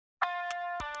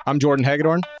I'm Jordan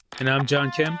Hagedorn. And I'm John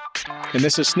Kim. And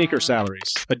this is Sneaker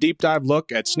Salaries, a deep dive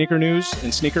look at sneaker news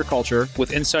and sneaker culture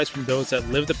with insights from those that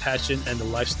live the passion and the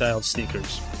lifestyle of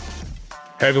sneakers.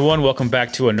 Hey everyone, welcome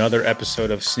back to another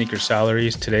episode of Sneaker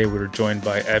Salaries. Today we're joined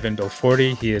by Evan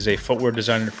Belforti. He is a footwear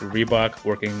designer for Reebok,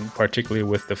 working particularly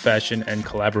with the fashion and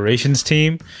collaborations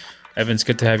team. Evan, it's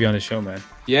good to have you on the show, man.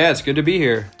 Yeah, it's good to be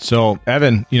here. So,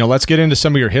 Evan, let's get into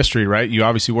some of your history, right? You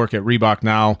obviously work at Reebok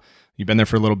now. You've been there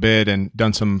for a little bit and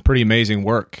done some pretty amazing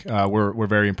work. We're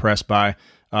very impressed by.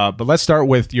 But let's start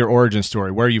with your origin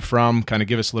story. Where are you from? Kind of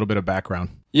give us a little bit of background.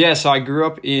 Yeah, so I grew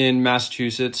up in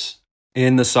Massachusetts,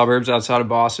 in the suburbs outside of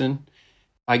Boston.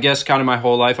 I guess kind of my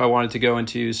whole life I wanted to go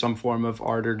into some form of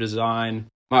art or design.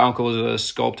 My uncle was a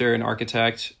sculptor and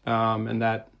architect, and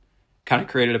that kind of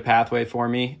created a pathway for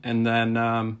me. And then,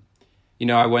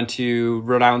 I went to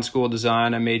Rhode Island School of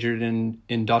Design. I majored in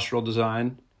industrial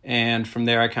design. And from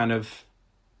there, I kind of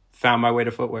found my way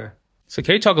to footwear. So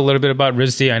can you talk a little bit about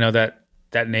RISD? I know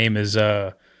that name is,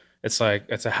 it's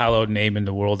a hallowed name in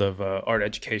the world of art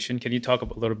education. Can you talk a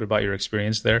little bit about your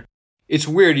experience there? It's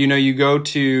weird. You go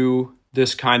to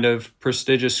this kind of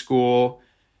prestigious school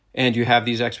and you have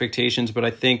these expectations. But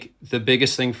I think the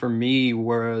biggest thing for me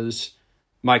was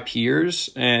my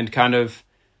peers and kind of,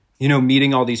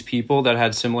 meeting all these people that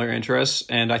had similar interests.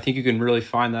 And I think you can really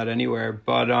find that anywhere.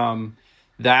 But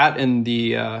that and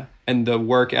the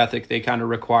work ethic they kind of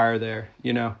require there,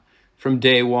 from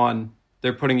day one,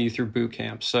 they're putting you through boot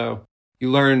camp. So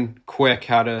you learn quick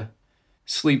how to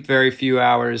sleep very few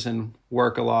hours and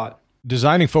work a lot.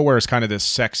 Designing footwear is kind of this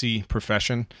sexy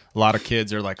profession. A lot of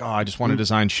kids are like, oh, I just want to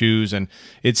design shoes. And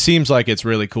it seems like it's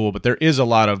really cool, but there is a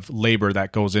lot of labor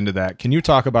that goes into that. Can you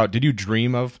talk about, did you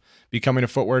dream of becoming a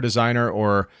footwear designer,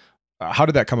 or how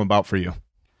did that come about for you?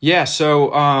 Yeah,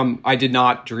 so I did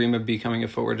not dream of becoming a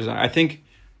footwear designer. I think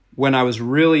when I was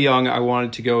really young, I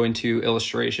wanted to go into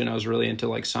illustration. I was really into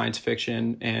like science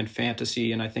fiction and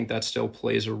fantasy, and I think that still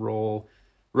plays a role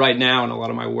right now in a lot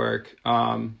of my work.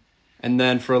 And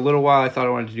then for a little while, I thought I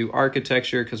wanted to do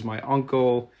architecture because my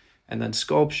uncle, and then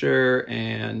sculpture.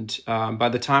 And by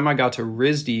the time I got to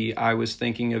RISD, I was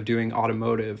thinking of doing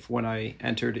automotive when I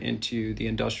entered into the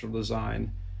industrial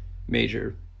design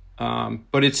major.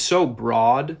 But it's so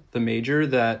broad, the major,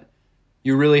 that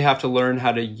you really have to learn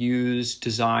how to use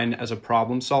design as a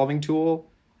problem-solving tool.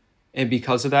 And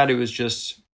because of that, it was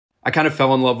just, I kind of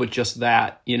fell in love with just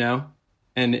that,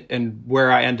 and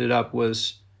where I ended up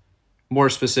was more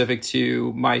specific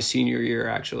to my senior year,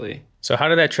 actually. So how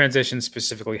did that transition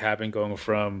specifically happen, going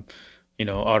from,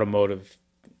 automotive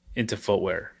into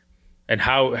footwear? And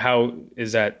how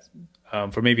is that,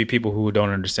 for maybe people who don't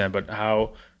understand, but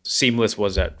how seamless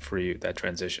was that for you, that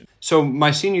transition? So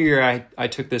my senior year, I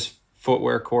took this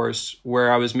footwear course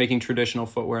where I was making traditional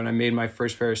footwear, and I made my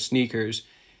first pair of sneakers.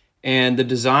 And the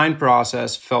design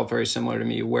process felt very similar to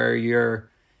me, where you're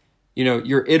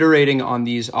iterating on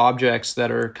these objects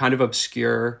that are kind of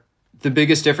obscure. The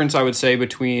biggest difference I would say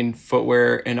between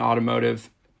footwear and automotive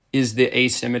is the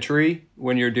asymmetry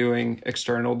when you're doing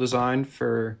external design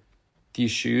for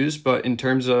these shoes. But in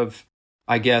terms of,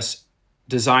 I guess,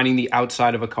 designing the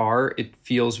outside of a car, it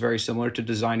feels very similar to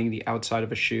designing the outside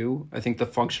of a shoe. I think the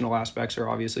functional aspects are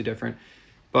obviously different.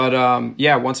 But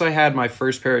once I had my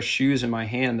first pair of shoes in my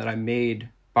hand that I made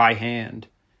by hand,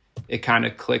 it kind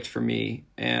of clicked for me.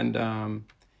 And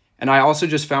I also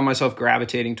just found myself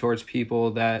gravitating towards people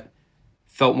that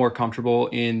felt more comfortable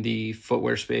in the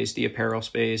footwear space, the apparel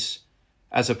space,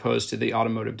 as opposed to the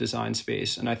automotive design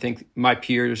space. And I think my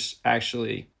peers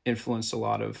actually influenced a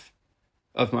lot of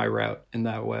my route in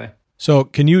that way. So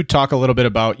can you talk a little bit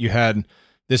about, you had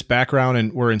this background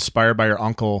and were inspired by your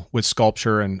uncle with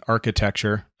sculpture and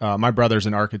architecture. My brother's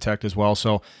an architect as well,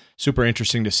 so super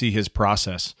interesting to see his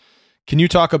process. Can you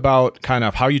talk about kind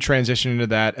of how you transition into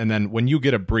that? And then when you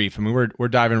get a brief, I mean, we're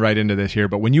diving right into this here,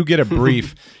 but when you get a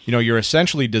brief, you're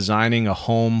essentially designing a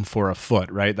home for a foot,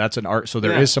 right? That's an art. So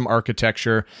there is some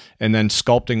architecture, and then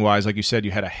sculpting wise, like you said,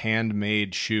 you had a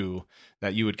handmade shoe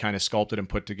that you would kind of sculpt it and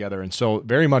put together. And so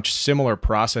very much similar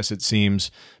process, it seems,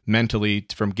 mentally,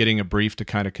 from getting a brief to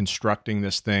kind of constructing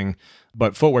this thing.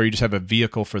 But footwear, you just have a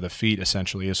vehicle for the feet,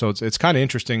 essentially. So it's kind of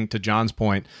interesting, to John's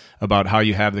point about how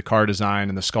you have the car design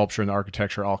and the sculpture and the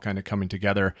architecture all kind of coming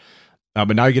together.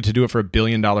 But now you get to do it for $1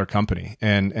 billion company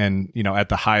and at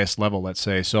the highest level, let's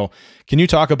say. So can you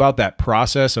talk about that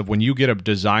process of when you get a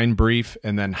design brief,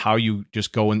 and then how you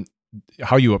just go and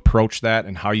how you approach that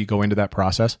and how you go into that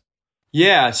process?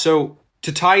 Yeah, so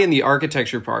to tie in the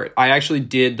architecture part, I actually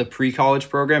did the pre-college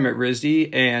program at RISD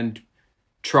and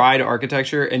tried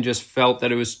architecture and just felt that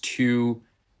it was too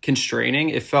constraining.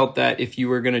 It felt that if you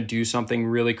were going to do something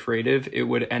really creative, it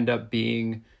would end up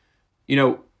being, you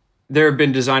know, there have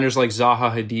been designers like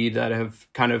Zaha Hadid that have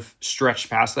kind of stretched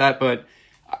past that. But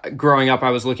growing up,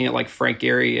 I was looking at like Frank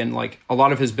Gehry, and like a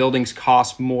lot of his buildings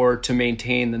cost more to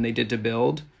maintain than they did to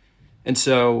build. And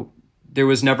so there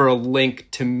was never a link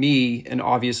to me, and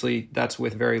obviously that's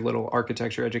with very little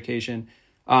architecture education,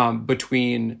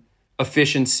 between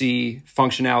efficiency,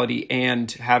 functionality,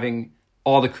 and having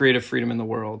all the creative freedom in the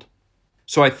world.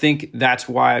 So I think that's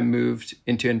why I moved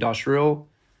into industrial.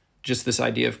 Just this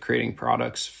idea of creating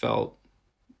products felt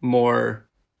more,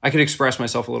 I could express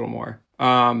myself a little more.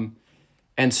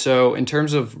 And so in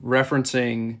terms of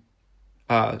referencing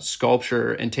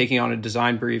sculpture and taking on a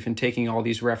design brief and taking all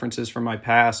these references from my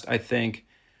past, I think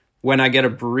when I get a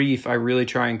brief, I really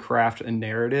try and craft a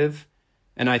narrative.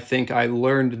 And I think I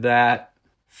learned that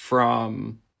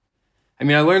from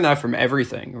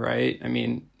everything, right? I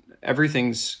mean,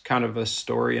 everything's kind of a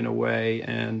story in a way.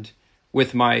 And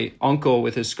with my uncle,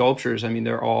 with his sculptures, I mean,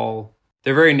 they're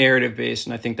very narrative based.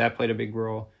 And I think that played a big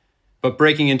role. But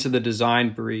breaking into the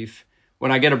design brief,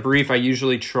 when I get a brief, I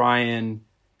usually try and,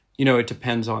 you know, it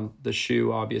depends on the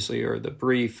shoe, obviously, or the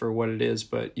brief or what it is.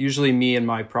 But usually me and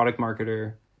my product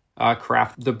marketer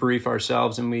craft the brief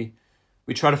ourselves. And we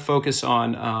try to focus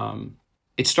on,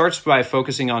 it starts by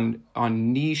focusing on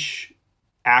niche,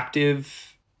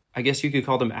 active, I guess you could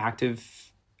call them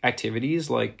active activities,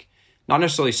 like not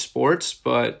necessarily sports,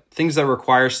 but things that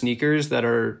require sneakers that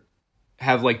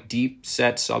have like deep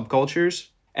set subcultures,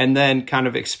 and then kind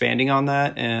of expanding on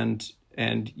that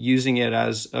and using it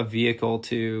as a vehicle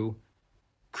to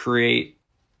create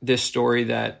this story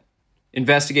that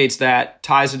investigates that,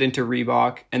 ties it into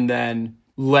Reebok, and then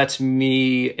lets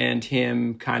me and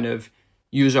him kind of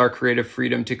use our creative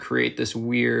freedom to create this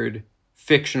weird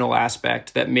fictional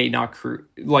aspect that may not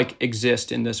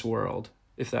exist in this world,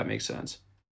 if that makes sense.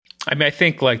 I mean, I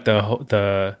think like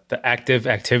the active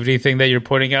activity thing that you're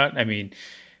pointing out, I mean,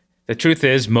 the truth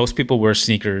is most people wear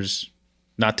sneakers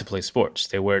not to play sports.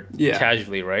 They wear it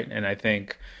casually, right? And I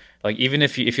think like even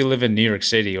if you live in New York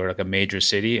City or like a major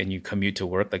city and you commute to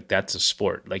work, like that's a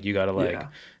sport. Like you got to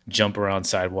jump around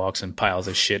sidewalks and piles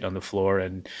of shit on the floor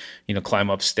and, you know, climb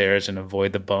upstairs and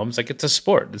avoid the bums. Like it's a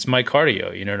sport. It's my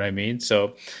cardio. You know what I mean?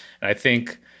 So I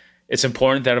think it's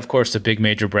important that, of course, the big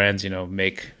major brands, you know,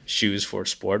 make shoes for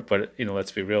sport. But, you know,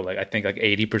 let's be real. Like I think like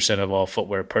 80% of all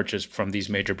footwear purchased from these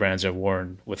major brands are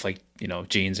worn with like, you know,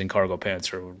 jeans and cargo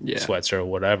pants or sweats or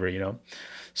whatever, you know?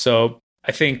 So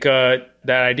I think that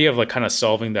idea of like kind of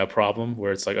solving that problem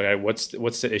where it's like, okay, what's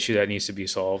the issue that needs to be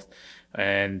solved,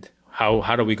 and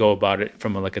how do we go about it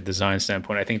from a design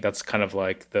standpoint? I think that's kind of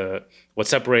like what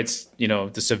separates, you know,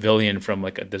 the civilian from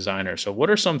like a designer. So what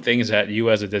are some things that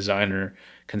you as a designer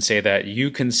can say that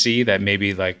you can see that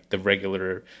maybe like the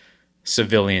regular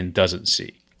civilian doesn't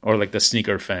see, or like the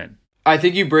sneaker fan? I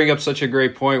think you bring up such a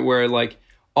great point where like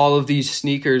all of these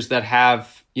sneakers that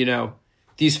have, you know,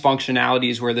 these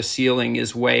functionalities where the ceiling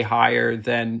is way higher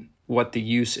than what the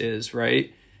use is,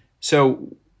 right?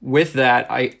 So with that,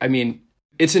 I mean,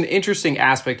 it's an interesting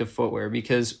aspect of footwear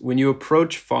because when you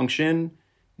approach function,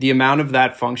 the amount of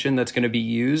that function that's going to be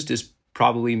used is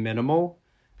probably minimal.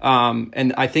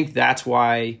 And I think that's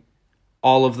why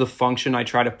all of the function I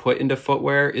try to put into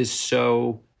footwear is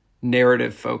so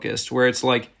narrative focused, where it's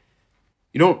like,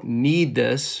 you don't need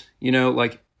this, you know,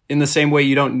 like in the same way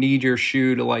you don't need your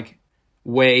shoe to like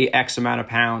weigh X amount of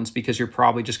pounds because you're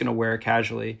probably just going to wear it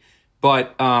casually.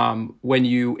 But when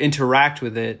you interact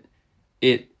with it,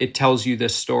 it tells you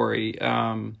this story.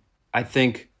 I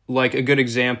think like a good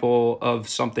example of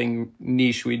something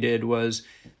niche we did was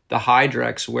the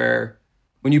Hydrex, where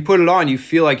when you put it on, you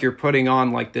feel like you're putting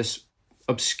on like this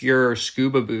obscure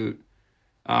scuba boot.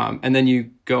 And then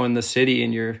you go in the city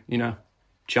and you're, you know,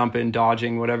 jumping,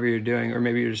 dodging, whatever you're doing, or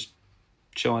maybe you're just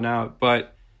chilling out.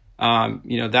 But,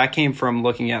 you know, that came from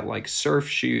looking at like surf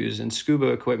shoes and scuba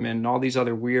equipment and all these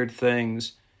other weird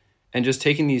things, and just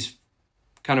taking these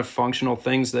kind of functional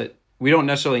things that we don't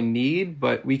necessarily need,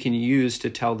 but we can use to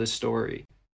tell this story.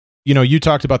 You know, you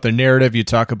talked about the narrative, you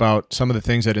talk about some of the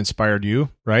things that inspired you,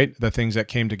 right? The things that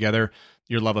came together,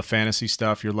 your love of fantasy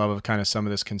stuff, your love of kind of some of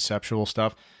this conceptual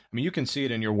stuff. I mean, you can see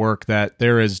it in your work that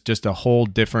there is just a whole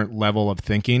different level of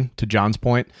thinking, to John's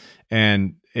point,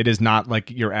 and it is not like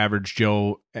your average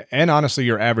Joe, and honestly,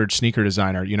 your average sneaker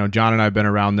designer. You know, John and I have been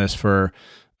around this for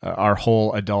our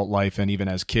whole adult life, and even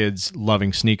as kids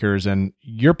loving sneakers, and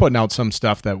you're putting out some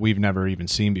stuff that we've never even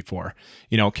seen before.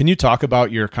 You know, can you talk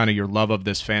about your love of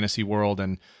this fantasy world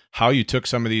and how you took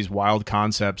some of these wild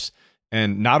concepts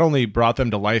and not only brought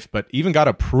them to life, but even got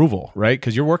approval, right?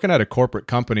 Because you're working at a corporate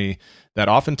company that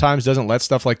oftentimes doesn't let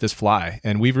stuff like this fly.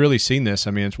 And we've really seen this.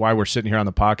 I mean, it's why we're sitting here on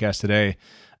the podcast today.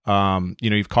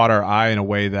 You've caught our eye in a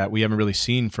way that we haven't really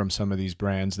seen from some of these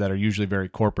brands that are usually very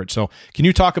corporate. So can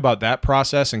you talk about that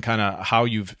process and kind of how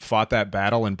you've fought that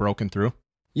battle and broken through?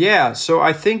 Yeah. So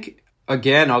I think,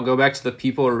 again, I'll go back to the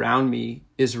people around me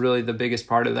is really the biggest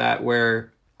part of that,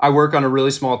 where I work on a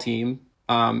really small team.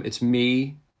 It's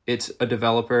me, it's a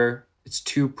developer, it's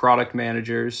 2 product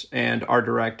managers, and our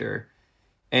director.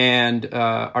 And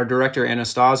our director,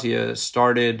 Anastasia,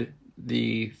 started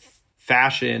the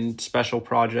fashion special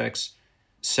projects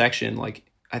section, like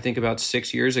I think about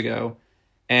 6 years ago.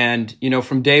 And,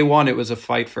 from day one, it was a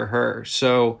fight for her.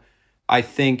 So I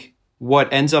think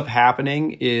what ends up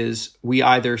happening is we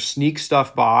either sneak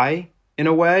stuff by in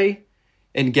a way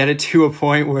and get it to a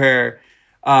point where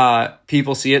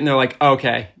people see it and they're like,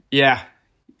 okay, yeah,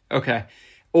 okay.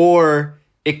 Or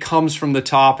it comes from the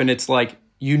top and it's like,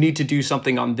 you need to do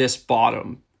something on this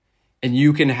bottom and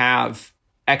you can have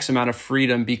X amount of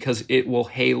freedom because it will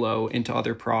halo into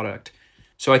other product.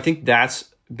 So I think that's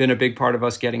been a big part of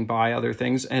us getting by other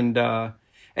things. And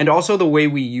also the way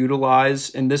we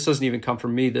utilize, and this doesn't even come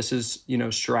from me, this is,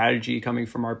 strategy coming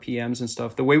from our PMs and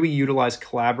stuff. The way we utilize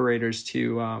collaborators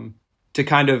to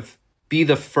kind of be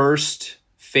the first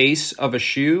face of a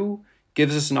shoe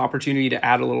gives us an opportunity to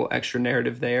add a little extra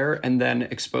narrative there and then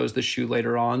expose the shoe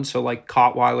later on. So like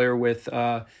Kottweiler with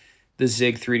the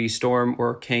Zig 3D Storm,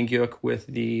 or Kangyuk with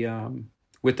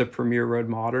the Premier Road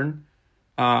Modern.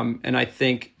 And I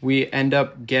think we end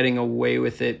up getting away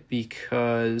with it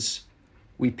because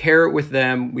we pair it with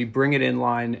them, we bring it in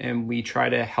line, and we try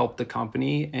to help the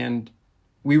company. And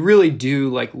we really do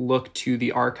like look to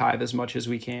the archive as much as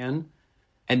we can,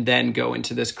 and then go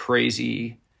into this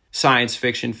crazy science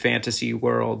fiction fantasy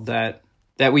world that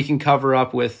we can cover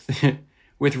up with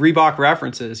with Reebok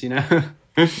references, or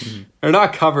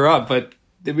not cover up, but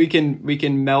we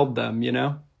can meld them,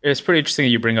 It's pretty interesting that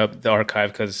you bring up the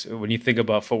archive, because when you think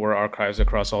about footwear archives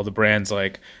across all the brands,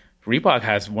 like Reebok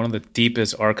has one of the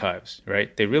deepest archives,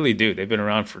 right? They really do. They've been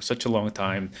around for such a long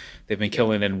time. They've been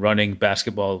killing in running,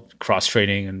 basketball, cross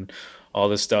training, and all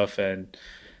this stuff. And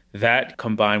that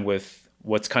combined with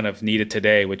what's kind of needed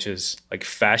today, which is like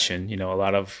fashion, a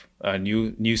lot of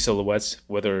new silhouettes,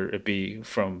 whether it be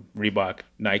from Reebok,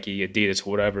 Nike, Adidas,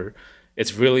 whatever.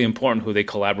 It's really important who they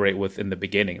collaborate with in the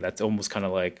beginning. That's almost kind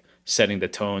of like setting the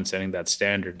tone, setting that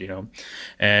standard,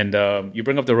 And you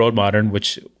bring up the Road Modern,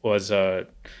 which was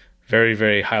very,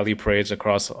 very highly praised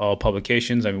across all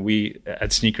publications. I mean, we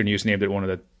at Sneaker News named it one of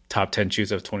the top 10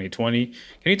 shoes of 2020. Can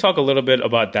you talk a little bit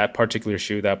about that particular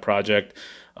shoe, that project,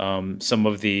 some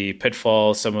of the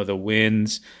pitfalls, some of the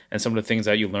wins, and some of the things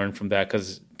that you learned from that?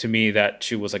 Because to me, that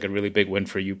shoe was like a really big win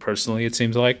for you personally, it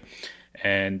seems like.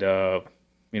 And,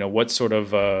 what sort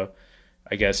of,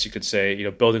 I guess you could say,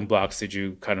 building blocks did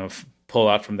you kind of pull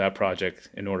out from that project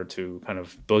in order to kind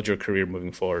of build your career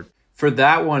moving forward? For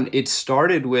that one, it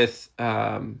started with,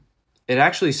 it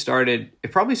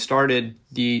probably started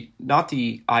not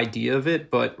the idea of it,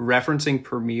 but referencing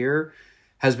Premiere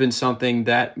has been something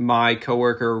that my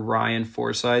coworker, Ryan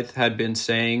Forsyth, had been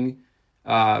saying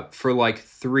for like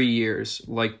 3 years.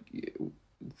 Like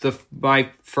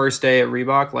my first day at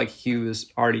Reebok, like he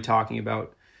was already talking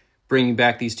about bringing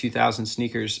back these 2000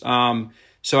 sneakers.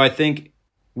 So I think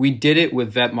we did it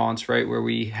with Vetmonts, right, where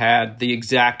we had the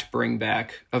exact bring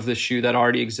back of the shoe that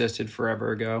already existed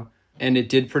forever ago. And it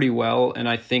did pretty well. And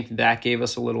I think that gave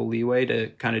us a little leeway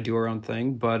to kind of do our own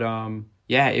thing. But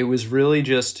it was really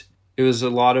just, it was a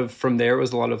lot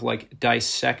of like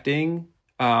dissecting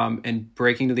and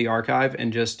breaking to the archive.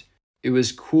 And just, it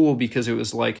was cool because it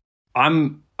was like,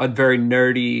 I'm a very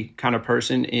nerdy kind of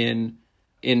person in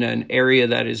an area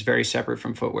that is very separate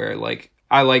from footwear. Like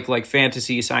I like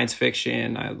fantasy, science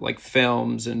fiction, I like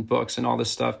films and books and all this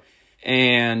stuff.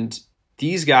 And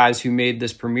these guys who made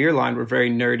this Premiere line were very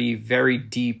nerdy, very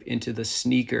deep into the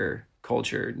sneaker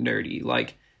culture, nerdy,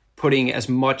 like putting as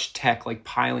much tech, like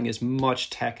piling as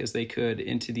much tech as they could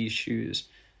into these shoes.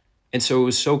 And so it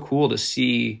was so cool to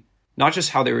see not just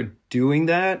how they were doing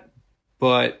that,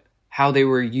 but how they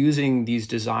were using these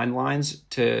design lines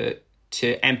to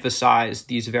emphasize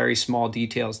these very small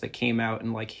details that came out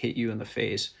and like hit you in the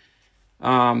face.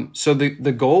 So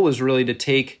the goal was really to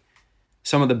take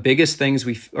some of the biggest things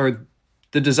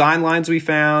the design lines we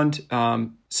found,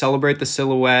 celebrate the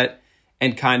silhouette,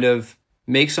 and kind of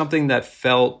make something that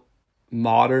felt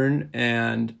modern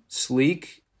and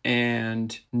sleek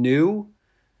and new,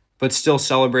 but still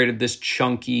celebrated this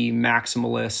chunky,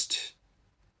 maximalist,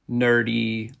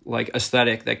 nerdy like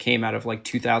aesthetic that came out of like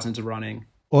 2000s running.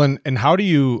 Well, and how do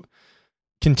you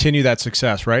continue that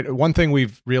success, right? One thing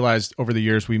we've realized over the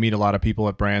years, we meet a lot of people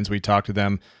at brands, we talk to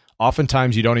them.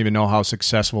 Oftentimes you don't even know how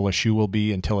successful a shoe will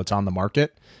be until it's on the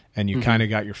market, and you kind of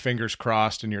got your fingers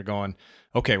crossed and you're going,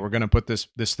 okay, we're going to put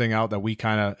this thing out that we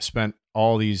kind of spent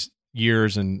all these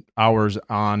years and hours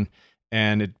on,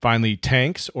 and it finally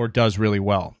tanks or does really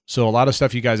well. So a lot of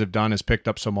stuff you guys have done has picked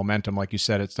up some momentum. Like you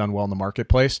said, it's done well in the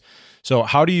marketplace. So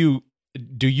how do you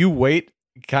wait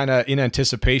kind of in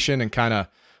anticipation, and kind of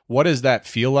what does that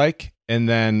feel like? And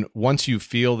then once you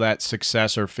feel that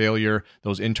success or failure,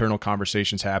 those internal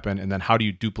conversations happen. And then how do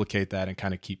you duplicate that and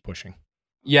kind of keep pushing?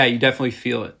 Yeah, you definitely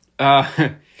feel it.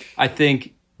 I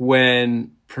think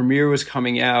when Premier was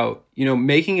coming out,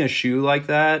 making a shoe like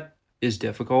that is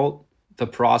difficult. The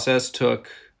process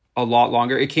took a lot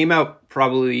longer. It came out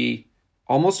probably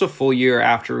almost a full year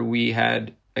after we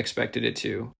had expected it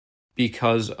to,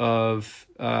 because of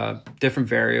different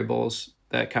variables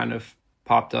that kind of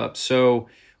popped up. So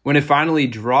when it finally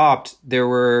dropped, there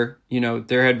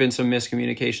had been some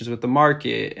miscommunications with the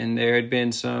market, and there had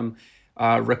been some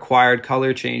required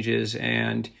color changes.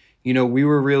 And, we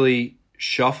were really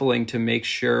shuffling to make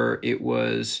sure it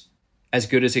was as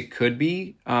good as it could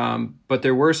be. But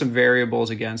there were some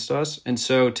variables against us. And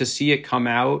so to see it come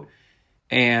out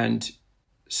and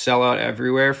sell out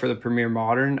everywhere for the Premier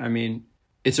Modern, I mean,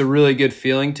 it's a really good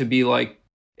feeling to be like,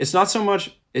 it's not so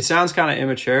much, it sounds kind of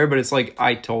immature, but it's like,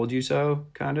 I told you so,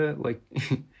 kind of like,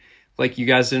 like you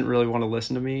guys didn't really want to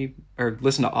listen to me or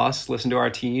listen to us, listen to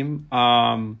our team.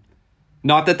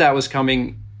 Not that was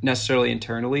coming necessarily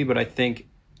internally, but I think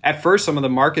at first some of the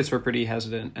markets were pretty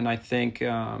hesitant. And I think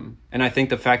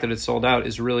the fact that it's sold out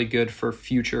is really good for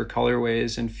future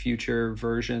colorways and future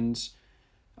versions.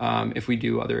 If we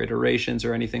do other iterations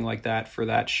or anything like that for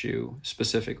that shoe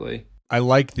specifically. I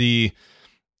like the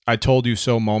I told you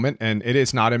so moment, and it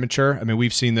is not immature. I mean,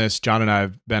 we've seen this. John and I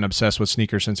have been obsessed with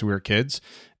sneakers since we were kids.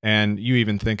 And you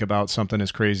even think about something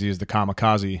as crazy as the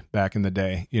Kamikaze back in the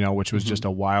day, which was just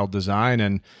a wild design.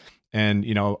 And,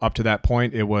 up to that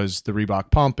point, it was the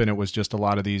Reebok Pump, and it was just a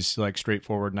lot of these like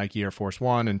straightforward Nike Air Force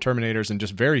One and Terminators and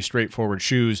just very straightforward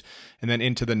shoes. And then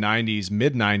into the 90s,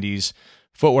 mid 90s,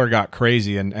 footwear got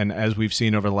crazy. And as we've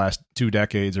seen over the last 2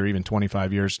 decades or even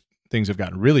 25 years, things have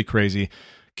gotten really crazy.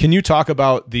 Can you talk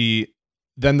about the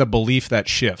belief that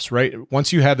shifts, right?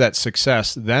 Once you have that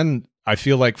success, then I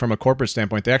feel like from a corporate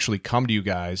standpoint, they actually come to you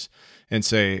guys and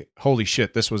say, holy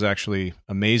shit, this was actually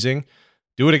amazing.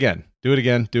 Do it again, do it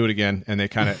again, do it again. And they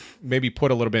kind of maybe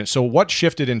put a little bit. So what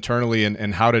shifted internally,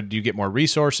 and how did you get more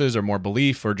resources or more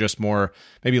belief or just more,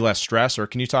 maybe less stress? Or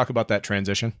can you talk about that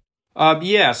transition?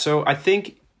 Yeah. So I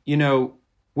think,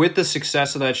 with the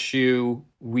success of that shoe,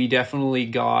 we definitely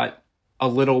got a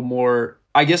little more,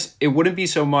 I guess it wouldn't be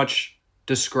so much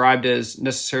described as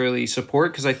necessarily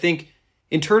support, because I think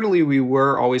internally we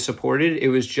were always supported. It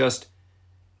was just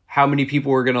how many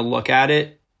people were going to look at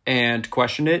it and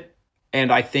question it.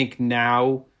 And I think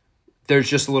now there's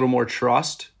just a little more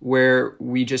trust where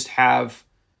we just have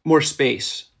more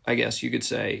space, I guess you could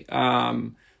say,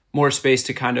 more space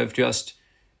to kind of just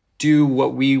do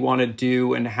what we want to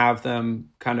do and have them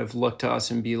kind of look to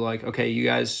us and be like, okay, you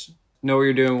guys know what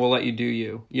you're doing. We'll let you do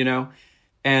you,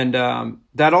 And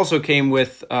that also came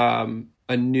with my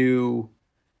new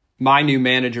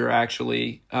manager,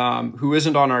 actually, who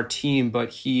isn't on our team,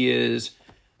 but he is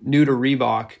new to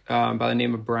Reebok by the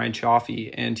name of Brian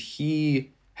Chaffee. And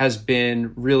he has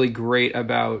been really great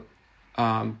about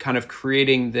kind of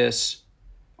creating this,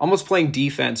 almost playing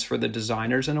defense for the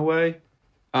designers in a way,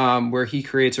 where he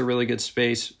creates a really good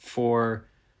space for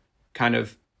kind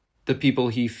of the people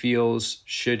he feels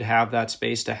should have that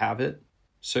space to have it.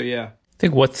 So, yeah. I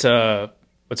think what's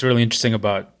really interesting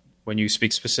about when you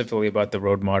speak specifically about the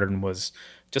Road Modern was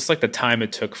just like the time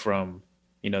it took from,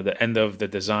 the end of the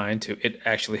design to it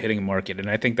actually hitting market. And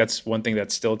I think that's one thing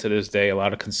that still to this day, a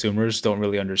lot of consumers don't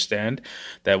really understand,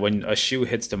 that when a shoe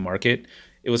hits the market,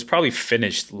 it was probably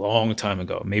finished long time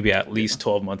ago, maybe at least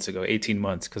 12 months ago, 18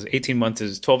 months, because 18 months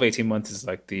is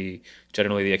like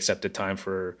generally the accepted time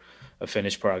for a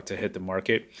finished product to hit the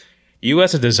market. You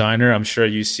as a designer, I'm sure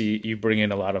you bring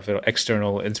in a lot of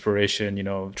external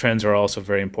inspiration. Trends are also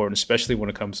very important, especially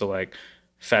when it comes to like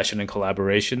fashion and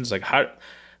collaborations.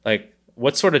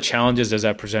 What sort of challenges does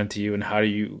that present to you, and how do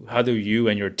you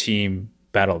and your team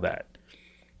battle that?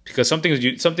 Because something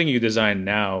you design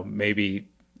now maybe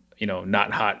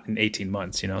not hot in 18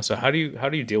 months. So how do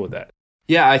you deal with that?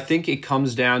 Yeah, I think it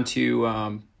comes down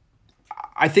to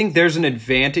I think there's an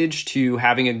advantage to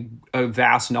having a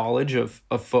vast knowledge of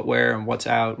footwear and what's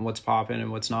out and what's popping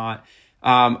and what's not.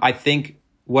 I think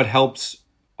what helps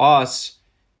us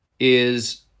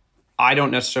is I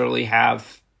don't necessarily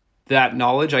have that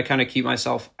knowledge. I kind of keep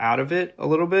myself out of it a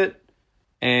little bit.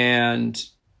 And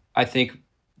I think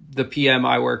the PM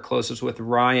I work closest with,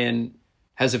 Ryan,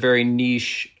 has a very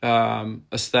niche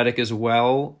aesthetic as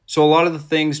well. So a lot of the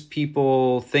things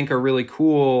people think are really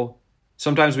cool,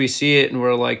 sometimes we see it and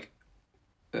we're like,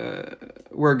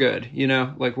 we're good,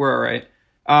 like we're all right.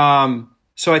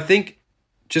 So I think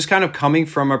just kind of coming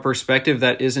from a perspective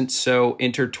that isn't so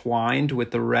intertwined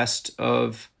with the rest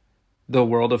of the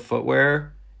world of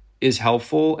footwear is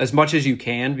helpful as much as you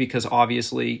can, because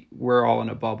obviously we're all in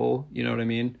a bubble, you know what I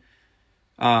mean?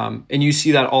 And you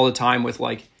see that all the time with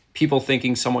like people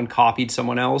thinking someone copied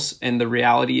someone else. And the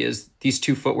reality is these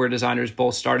two footwear designers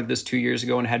both started this 2 years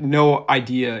ago and had no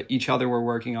idea each other were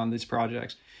working on these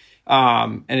projects.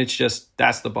 And it's just,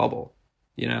 that's the bubble,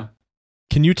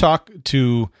 Can you talk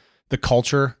to the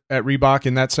culture at Reebok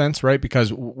in that sense, right?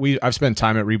 Because I've spent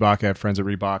time at Reebok, I have friends at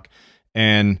Reebok,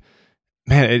 and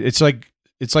man, it's like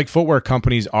footwear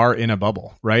companies are in a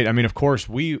bubble, right? I mean, of course,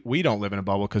 we don't live in a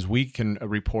bubble because we can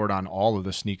report on all of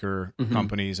the sneaker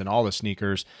companies and all the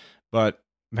sneakers. But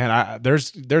man,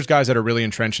 there's guys that are really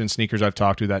entrenched in sneakers I've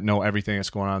talked to that know everything that's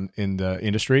going on in the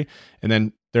industry. And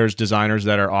then there's designers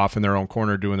that are off in their own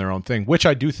corner doing their own thing, which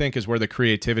I do think is where the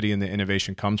creativity and the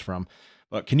innovation comes from.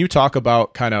 But can you talk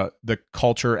about kind of the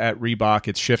culture at Reebok?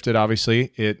 It's shifted,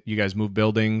 obviously. You guys moved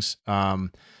buildings.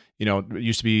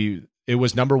 It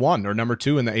was number 1 or number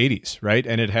 2 in the 80s, right?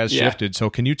 And it has shifted. So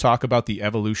can you talk about the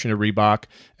evolution of Reebok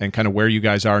and kind of where you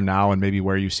guys are now and maybe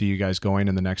where you see you guys going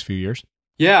in the next few years?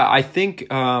 Yeah, I think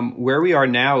where we are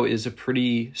now is a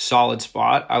pretty solid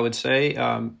spot, I would say,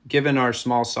 given our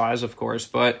small size, of course,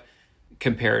 but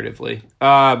comparatively.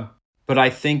 But I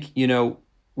think,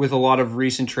 with a lot of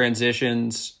recent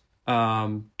transitions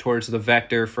towards the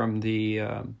vector from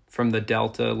the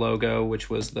Delta logo, which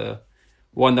was the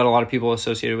one that a lot of people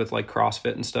associated with like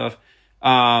CrossFit and stuff.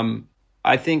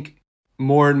 I think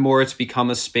more and more it's become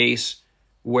a space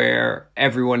where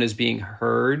everyone is being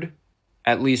heard,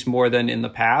 at least more than in the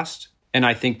past. And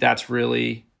I think that's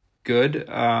really good.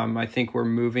 I think we're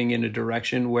moving in a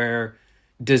direction where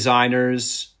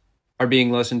designers are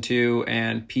being listened to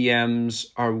and PMs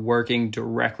are working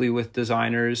directly with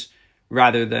designers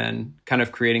rather than kind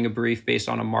of creating a brief based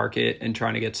on a market and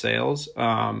trying to get sales.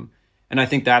 And I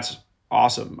think that's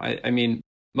awesome. I mean,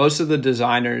 most of the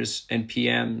designers and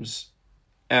PMs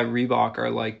at Reebok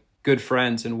are like good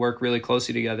friends and work really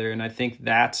closely together. And I think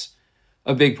that's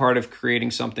a big part of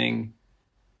creating something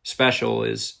special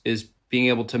is being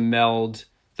able to meld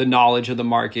the knowledge of the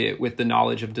market with the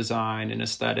knowledge of design and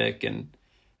aesthetic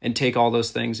and take all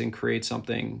those things and create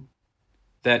something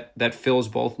that fills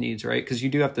both needs, right? Because you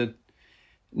do have to,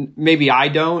 maybe I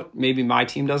don't, maybe my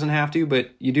team doesn't have to,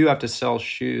 but you do have to sell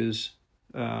shoes.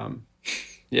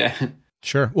 Yeah.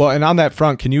 Sure. Well, and on that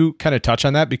front, can you kind of touch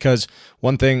on that? Because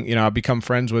one thing, I've become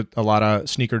friends with a lot of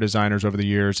sneaker designers over the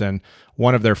years, and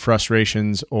one of their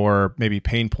frustrations or maybe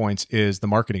pain points is the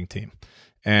marketing team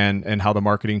and how the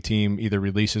marketing team either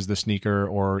releases the sneaker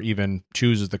or even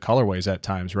chooses the colorways at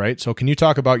times, right? So can you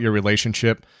talk about your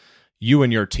relationship, you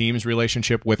and your team's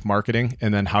relationship with marketing,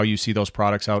 and then how you see those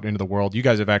products out into the world? You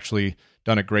guys have actually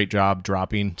done a great job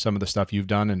dropping some of the stuff you've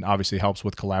done and obviously helps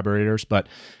with collaborators. But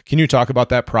can you talk about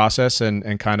that process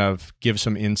and kind of give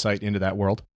some insight into that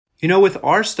world? With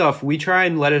our stuff, we try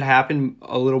and let it happen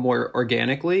a little more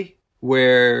organically,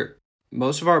 where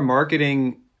most of our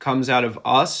marketing comes out of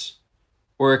us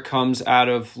or it comes out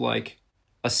of like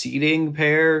a seating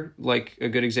pair. Like a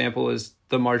good example is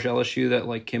the Margiela shoe that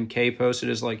like Kim K posted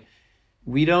is like,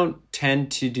 we don't tend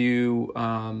to do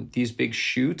these big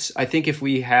shoots. I think if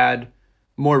we had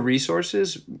more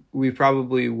resources, we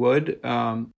probably would.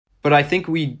 But I think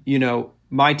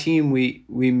my team, we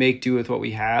make do with what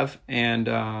we have. And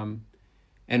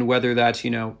whether that's,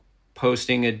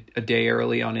 posting a day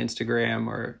early on Instagram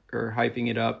or hyping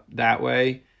it up that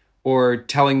way or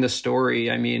telling the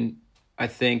story. I mean, I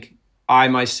think I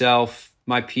myself,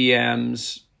 my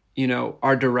PMs,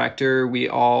 our director, we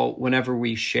all, whenever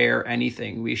we share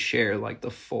anything, we share like the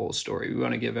full story. We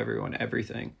want to give everyone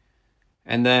everything.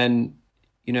 And then,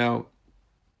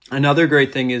 another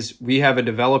great thing is we have a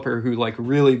developer who like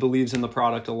really believes in the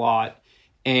product a lot.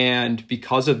 And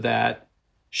because of that,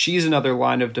 she's another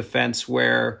line of defense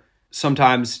where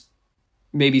sometimes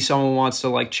maybe someone wants to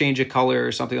like change a color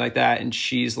or something like that. And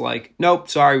she's like, nope,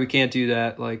 sorry, we can't do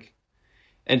that. Like,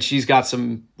 and she's got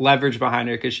some leverage behind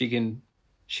her because she can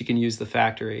use the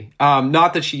factory.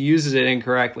 Not that she uses it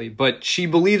incorrectly, but she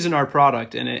believes in our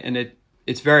product and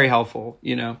it's very helpful,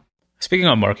 Speaking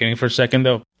on marketing for a second,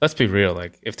 though, let's be real.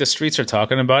 Like, if the streets are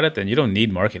talking about it, then you don't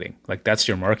need marketing. Like, that's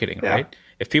your marketing, right?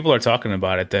 if people are talking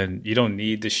about it, then you don't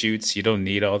need the shoots. You don't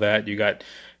need all that. You got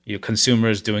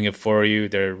consumers doing it for you.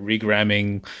 They're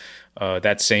regramming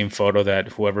that same photo that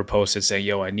whoever posted saying,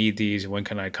 yo, I need these. When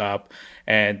can I cop?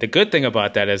 And the good thing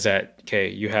about that is that, okay,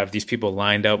 you have these people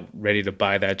lined up ready to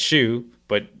buy that shoe.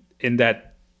 But in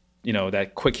that,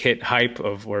 that quick hit hype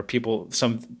of where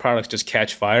some products just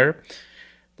catch fire,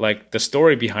 like the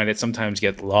story behind it sometimes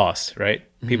gets lost, right?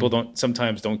 Mm-hmm. People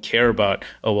sometimes don't care about,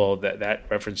 oh, well, that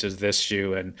references this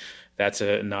shoe and that's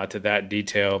a nod to that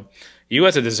detail. You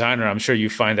as a designer, I'm sure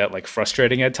you find that like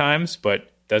frustrating at times,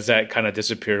 but does that kind of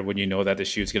disappear when you know that the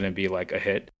shoe's going to be like a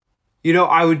hit?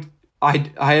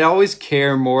 I'd always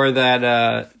care more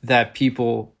that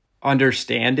people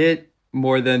understand it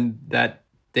more than that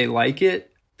they like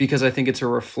it, because I think it's a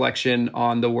reflection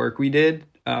on the work we did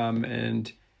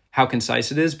and how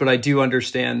concise it is. But I do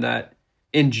understand that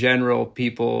in general,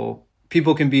 people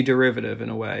can be derivative in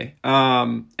a way.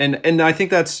 And I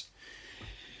think that's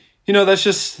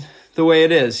just the way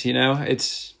it is,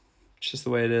 it's just the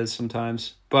way it is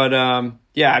sometimes. But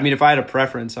yeah, I mean, if I had a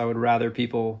preference, I would rather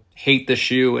people hate the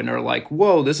shoe and are like,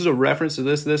 whoa, this is a reference to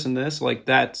this, this, and this. Like,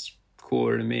 that's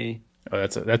cooler to me. Oh,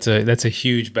 that's a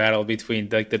huge battle between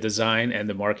like the design and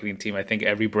the marketing team. I think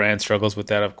every brand struggles with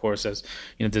that, of course, as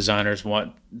designers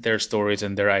want their stories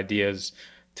and their ideas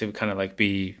to kind of like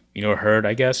be heard,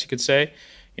 I guess you could say.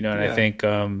 And yeah. I think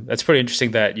that's pretty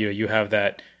interesting that you have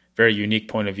that very unique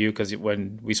point of view, because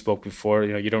when we spoke before,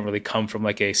 you don't really come from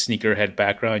like a sneakerhead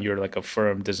background. You're like a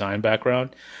firm design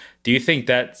background. Do you think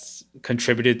that's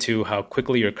contributed to how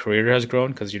quickly your career has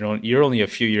grown? Because you're only a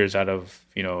few years out of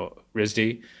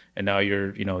RISD, and now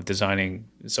you're designing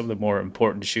some of the more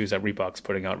important shoes that Reebok's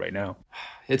putting out right now.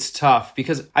 It's tough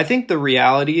because I think the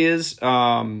reality is,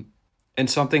 and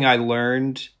something I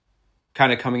learned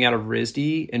kind of coming out of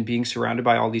RISD and being surrounded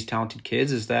by all these talented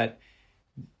kids, is that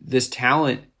this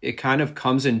talent, it kind of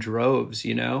comes in droves.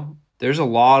 There's a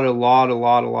lot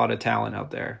of talent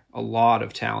out there, a lot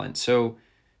of talent. So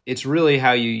it's really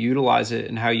how you utilize it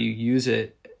and how you use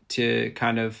it to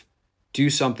kind of do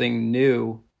something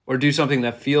new or do something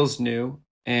that feels new.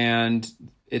 And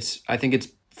I think it's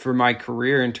for my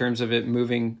career, in terms of it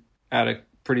moving at a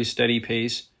pretty steady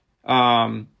pace.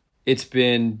 It's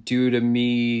been due to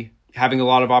me having a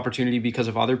lot of opportunity because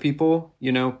of other people,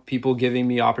 people giving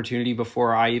me opportunity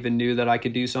before I even knew that I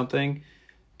could do something,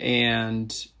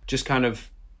 and just kind of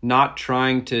not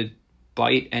trying to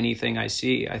bite anything I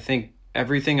see. I think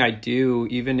everything I do,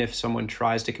 even if someone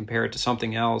tries to compare it to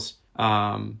something else,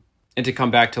 and to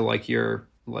come back to like your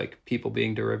like people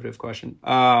being derivative question,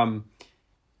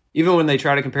 even when they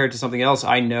try to compare it to something else,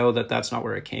 I know that that's not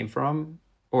where it came from,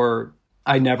 or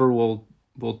I never will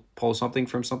pull something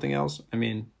from something else. I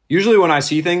mean, usually when I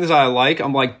see things I like,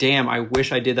 I'm like, damn, I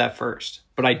wish I did that first,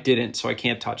 but I didn't, so I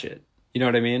can't touch it. You know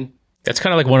what I mean? That's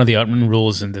kind of like one of the unwritten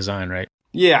rules in design, right?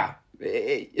 Yeah,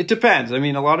 it depends. I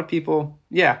mean, a lot of people,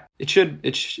 yeah, it should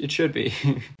be.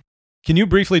 Can you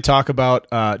briefly talk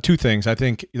about two things? I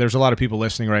think there's a lot of people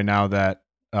listening right now that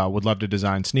would love to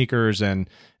design sneakers and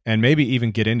maybe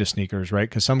even get into sneakers, right?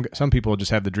 Because some people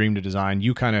just have the dream to design.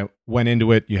 You kind of went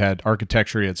into it. You had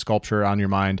architecture, you had sculpture on your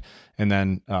mind, and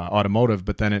then automotive,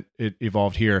 but then it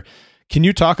evolved here. Can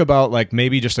you talk about like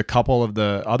maybe just a couple of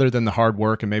the, other than the hard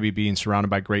work and maybe being surrounded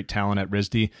by great talent at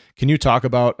RISD, can you talk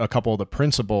about a couple of the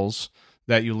principles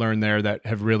that you learned there that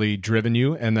have really driven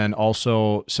you, and then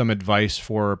also some advice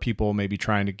for people maybe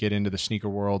trying to get into the sneaker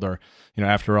world, or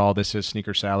after all, this is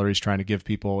Sneaker Salaries, trying to give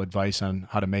people advice on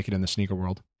how to make it in the sneaker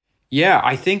world? Yeah,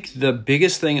 I think the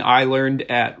biggest thing I learned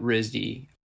at RISD,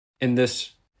 and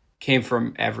this came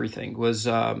from everything, was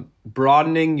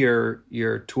broadening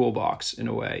your toolbox in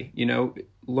a way.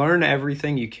 Learn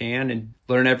everything you can and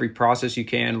learn every process you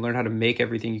can, learn how to make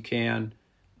everything you can,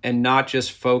 and not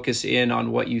just focus in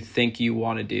on what you think you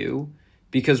want to do,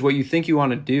 because what you think you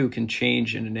want to do can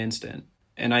change in an instant.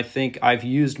 And I think I've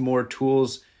used more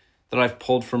tools that I've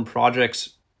pulled from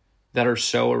projects that are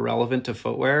so irrelevant to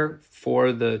footwear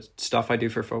for the stuff I do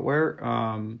for footwear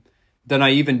than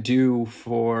I even do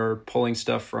for pulling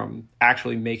stuff from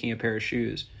actually making a pair of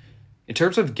shoes. In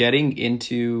terms of getting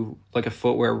into like a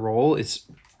footwear role, it's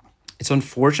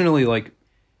unfortunately like,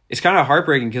 it's kind of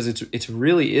heartbreaking, because it's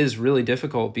really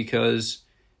difficult, because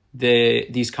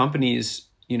these companies,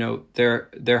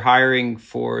 they're hiring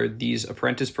for these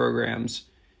apprentice programs,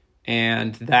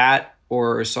 and that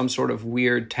or some sort of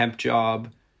weird temp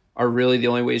job are really the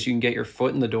only ways you can get your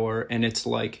foot in the door. And it's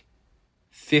like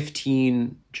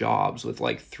 15 jobs with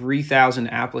like 3,000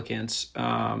 applicants.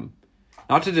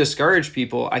 Not to discourage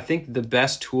people, I think the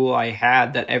best tool I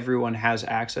had that everyone has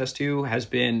access to has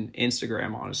been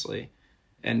Instagram, honestly.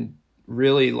 And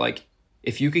really, like,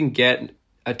 if you can get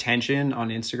attention on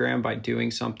Instagram by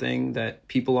doing something that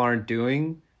people aren't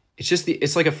doing,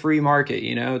 it's like a free market,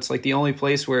 you know? It's like the only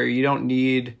place where you don't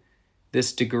need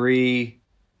this degree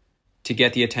to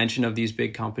get the attention of these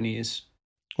big companies.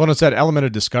 Well, it's that element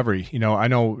of discovery. You know, I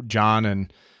know John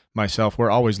and myself, we're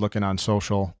always looking on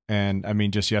social. And I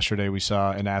mean, just yesterday we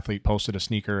saw an athlete posted a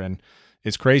sneaker, and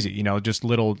it's crazy. You know, just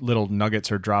little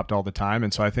nuggets are dropped all the time.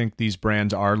 And so I think these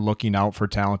brands are looking out for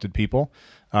talented people.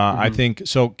 I think,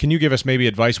 so can you give us maybe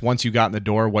advice once you got in the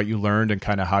door, what you learned and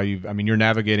kind of how you're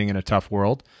navigating in a tough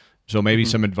world. So maybe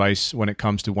some advice when it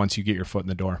comes to once you get your foot in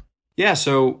the door. Yeah.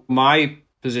 So my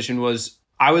position was,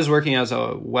 I was working as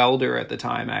a welder at the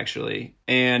time, actually,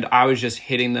 and I was just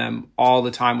hitting them all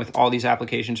the time with all these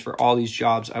applications for all these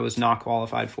jobs I was not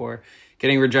qualified for,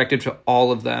 getting rejected for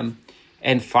all of them.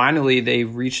 And finally, they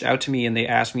reached out to me and they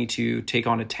asked me to take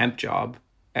on a temp job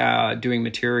doing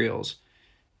materials.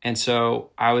 And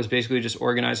so I was basically just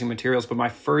organizing materials. But my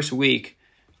first week,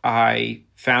 I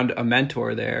found a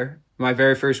mentor there. My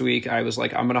very first week, I was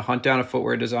like, I'm going to hunt down a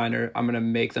footwear designer. I'm going to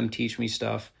make them teach me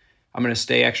stuff. I'm going to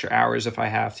stay extra hours if I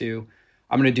have to.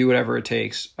 I'm going to do whatever it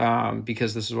takes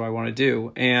because this is what I want to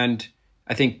do. And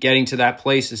I think getting to that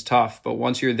place is tough. But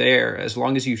once you're there, as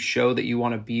long as you show that you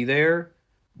want to be there,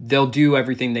 they'll do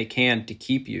everything they can to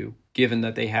keep you, given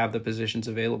that they have the positions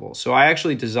available. So I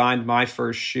actually designed my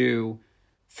first shoe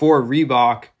for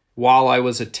Reebok while I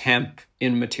was a temp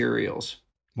in materials.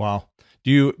 Wow.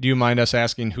 Do you mind us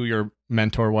asking who your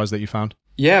mentor was that you found?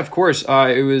 Yeah, of course.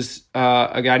 It was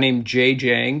a guy named Jay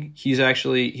Jang. He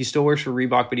still works for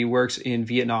Reebok, but he works in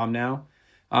Vietnam now.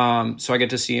 So I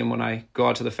get to see him when I go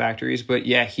out to the factories. But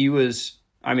yeah, he was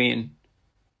amazing.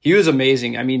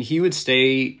 I mean, he would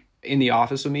stay in the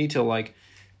office with me till like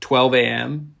 12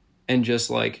 a.m. and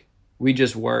just like, we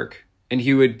just work. And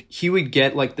he would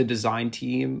get like the design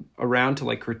team around to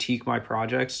like critique my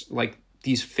projects, like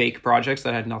these fake projects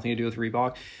that had nothing to do with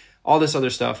Reebok, all this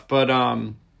other stuff. But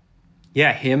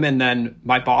yeah, him and then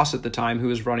my boss at the time who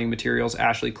was running materials,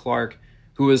 Ashley Clark,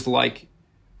 who was like,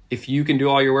 if you can do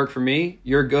all your work for me,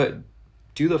 you're good.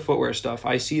 Do the footwear stuff.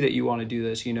 I see that you want to do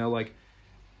this, you know, like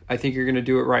I think you're going to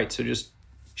do it right. So just,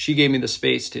 she gave me the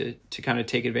space to kind of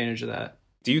take advantage of that.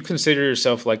 Do you consider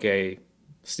yourself like a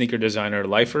sneaker designer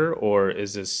lifer, or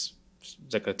is this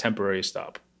like a temporary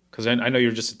stop? Because I know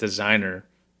you're just a designer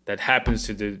that happens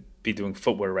to be doing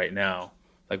footwear right now.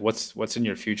 Like what's in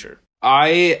your future?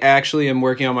 I actually am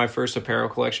working on my first apparel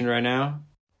collection right now.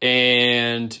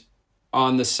 And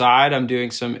on the side, I'm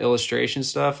doing some illustration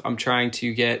stuff. I'm trying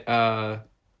to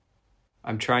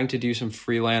do some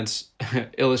freelance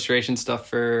illustration stuff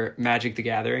for Magic the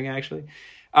Gathering, actually.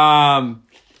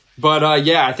 But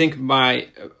yeah, I think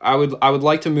I would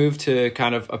like to move to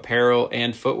kind of apparel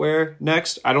and footwear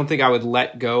next. I don't think I would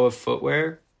let go of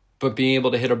footwear, but being able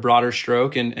to hit a broader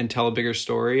stroke and tell a bigger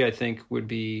story, I think would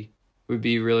be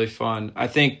really fun. I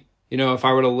think, you know, if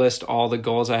I were to list all the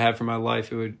goals I had for my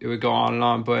life, it would go on and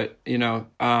on. But, you know,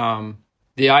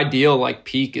 the ideal like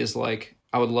peak is like,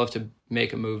 I would love to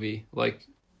make a movie, like,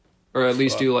 or at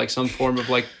least do like some form of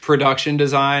like production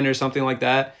design or something like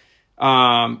that.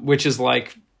 Which is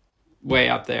like way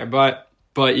up there, but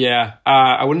yeah,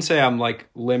 I wouldn't say I'm like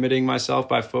limiting myself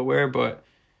by footwear, but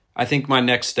I think my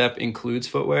next step includes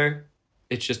footwear.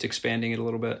 It's just expanding it a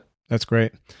little bit. That's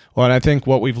great. Well, and I think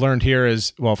what we've learned here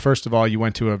is, well, first of all, you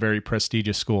went to a very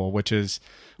prestigious school, which is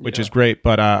great.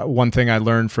 But one thing I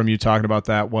learned from you talking about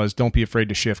that was don't be afraid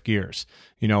to shift gears.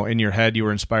 You know, in your head, you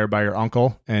were inspired by your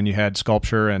uncle and you had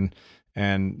sculpture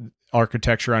and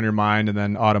architecture on your mind and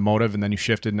then automotive, and then you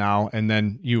shifted now. And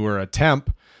then you were a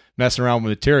temp messing around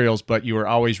with materials, but you were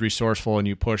always resourceful and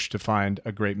you pushed to find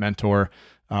a great mentor.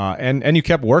 And you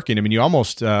kept working. I mean, you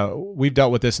almost, we've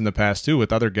dealt with this in the past too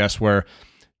with other guests where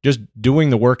just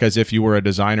doing the work as if you were a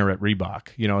designer at Reebok,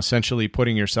 you know, essentially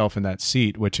putting yourself in that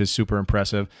seat, which is super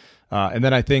impressive. And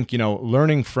then I think, you know,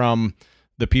 learning from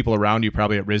the people around you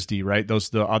probably at RISD, right?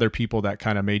 The other people that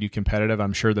kind of made you competitive.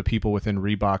 I'm sure the people within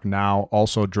Reebok now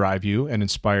also drive you and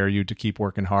inspire you to keep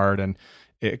working hard. And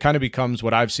it kind of becomes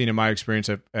what I've seen in my experience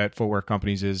at footwear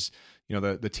companies is, you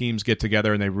know, the teams get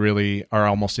together and they really are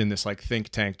almost in this like think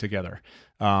tank together.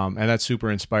 And that's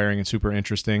super inspiring and super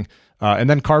interesting. And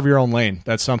then carve your own lane.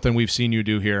 That's something we've seen you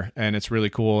do here, and it's really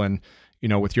cool. And, you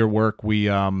know, with your work, we,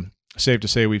 safe to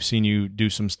say we've seen you do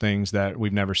some things that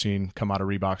we've never seen come out of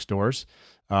Reebok's doors.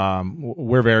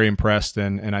 We're very impressed.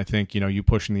 And I think, you know, you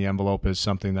pushing the envelope is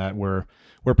something that we're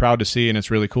proud to see. And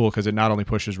it's really cool because it not only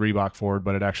pushes Reebok forward,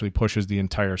 but it actually pushes the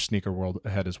entire sneaker world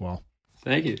ahead as well.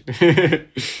 Thank you.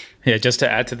 Yeah, just to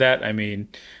add to that, I mean,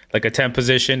 like a temp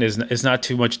position is not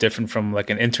too much different from like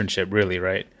an internship, really,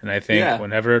 right? And I think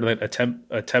whenever like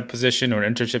a temp position or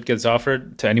an internship gets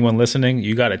offered to anyone listening,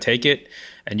 you got to take it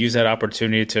and use that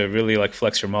opportunity to really like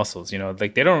flex your muscles. You know,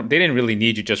 like they didn't really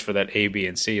need you just for that A, B,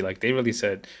 and C. Like they really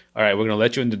said, all right, we're gonna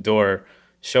let you in the door,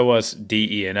 show us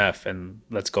D, E, and F, and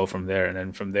let's go from there. And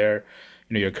then from there,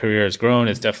 you know, your career has grown.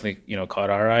 It's definitely, you know,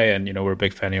 caught our eye, and you know, we're a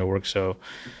big fan of your work. So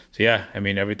yeah, I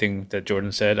mean, everything that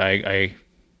Jordan said, I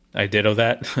ditto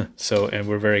that. So, and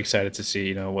we're very excited to see,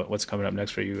 you know, what's coming up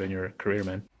next for you and your career,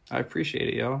 man. I appreciate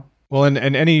it, y'all. Well, and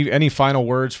any final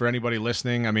words for anybody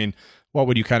listening? I mean, what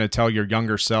would you kind of tell your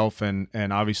younger self? And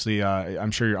obviously,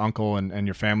 I'm sure your uncle and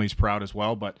your family's proud as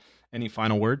well. But any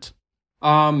final words?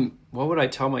 What would I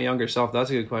tell my younger self? That's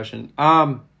a good question.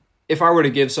 If I were to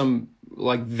give some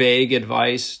like vague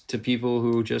advice to people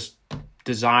who just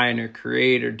design or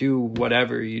create or do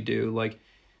whatever you do, like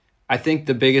I think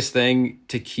the biggest thing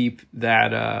to keep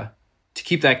that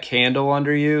candle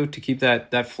under you, to keep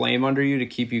that flame under you, to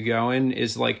keep you going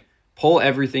is like pull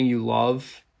everything you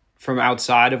love from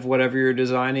outside of whatever you're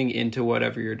designing into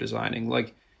whatever you're designing.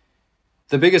 Like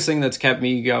the biggest thing that's kept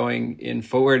me going in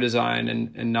footwear design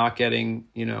and not getting,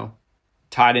 you know,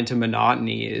 tied into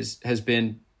monotony has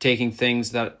been taking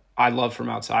things that I love from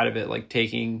outside of it, like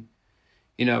taking,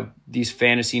 you know, these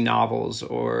fantasy novels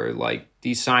or like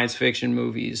these science fiction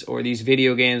movies or these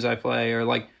video games I play, or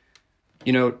like,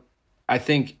 you know, I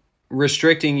think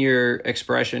restricting your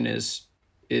expression is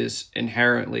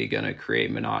inherently going to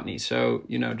create monotony. So,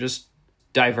 you know, just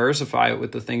diversify it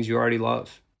with the things you already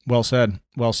love. Well said.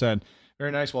 Well said.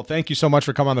 Very nice. Well, thank you so much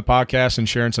for coming on the podcast and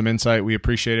sharing some insight. We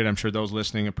appreciate it. I'm sure those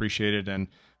listening appreciate it. And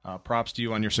props to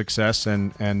you on your success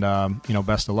and you know,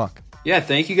 best of luck. Yeah,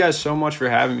 thank you guys so much for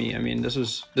having me. I mean, this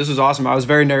was awesome. I was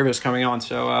very nervous coming on,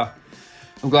 so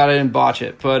I'm glad I didn't botch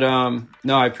it. But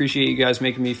no, I appreciate you guys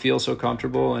making me feel so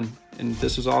comfortable, and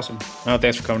this was awesome. No,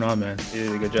 thanks for coming on, man. You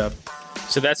did a good job.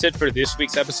 So that's it for this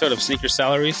week's episode of Sneaker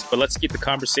Salaries, but let's keep the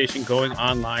conversation going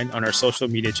online on our social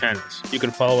media channels. You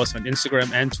can follow us on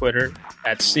Instagram and Twitter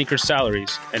at Sneaker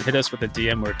Salaries and hit us with a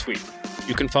DM or a tweet.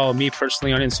 You can follow me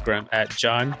personally on Instagram at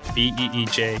John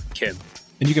BEEJ Kim.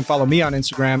 And you can follow me on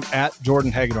Instagram at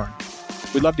Jordan Hagedorn.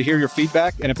 We'd love to hear your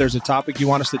feedback, and if there's a topic you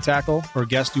want us to tackle or a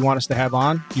guest you want us to have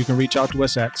on, you can reach out to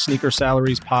us at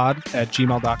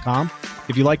sneakersalariespod@gmail.com.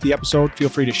 If you like the episode, feel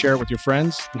free to share it with your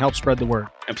friends and help spread the word.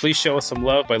 And please show us some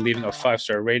love by leaving a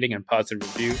 5-star rating and positive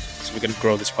review so we can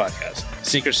grow this podcast.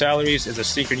 Sneaker Salaries is a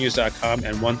sneakernews.com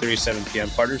and 1:37 p.m.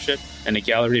 partnership and a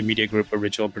Gallery Media Group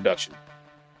original production.